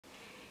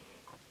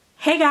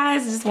Hey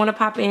guys, just want to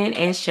pop in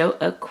and show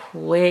a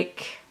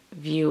quick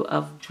view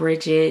of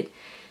Brigett.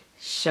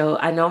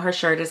 I know her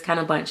shirt is kind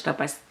of bunched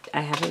up.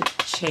 I haven't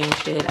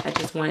changed it. I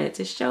just wanted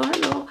to show her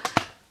little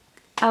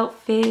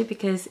outfit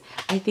because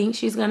I think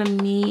she's gonna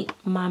meet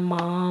my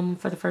mom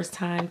for the first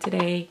time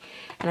today,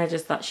 and I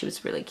just thought she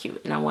was really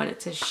cute and I wanted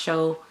to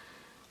show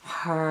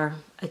her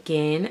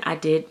again. I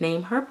did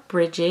name her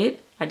Brigett.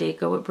 I did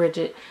go with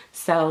Brigett.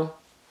 So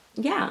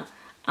yeah.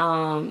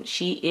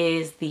 She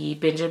is the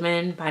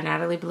Benjamin by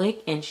Natalie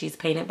Blick, and she's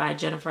painted by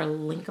Jennifer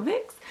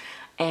Lincavicks,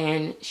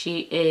 and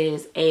she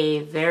is a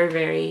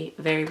very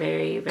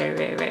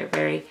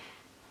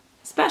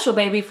special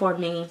baby for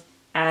me,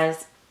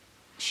 as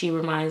she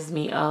reminds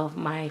me of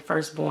my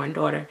firstborn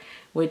daughter,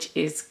 which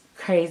is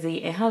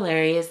crazy and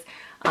hilarious.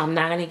 I'm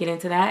not gonna get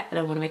into that. I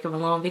don't want to make a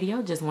long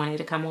video. Just wanted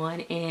to come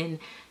on and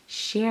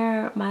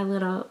share my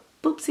little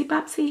boopsie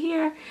bopsy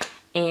here.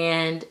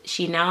 And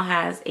she now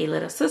has a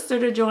little sister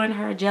to join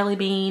her, Jelly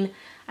Bean.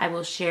 I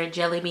will share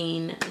Jelly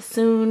Bean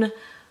soon,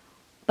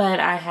 but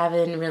I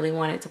haven't really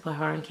wanted to put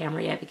her on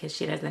camera yet because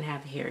she doesn't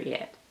have hair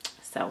yet.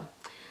 So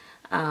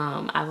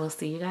I will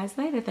see you guys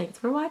later. Thanks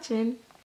for watching.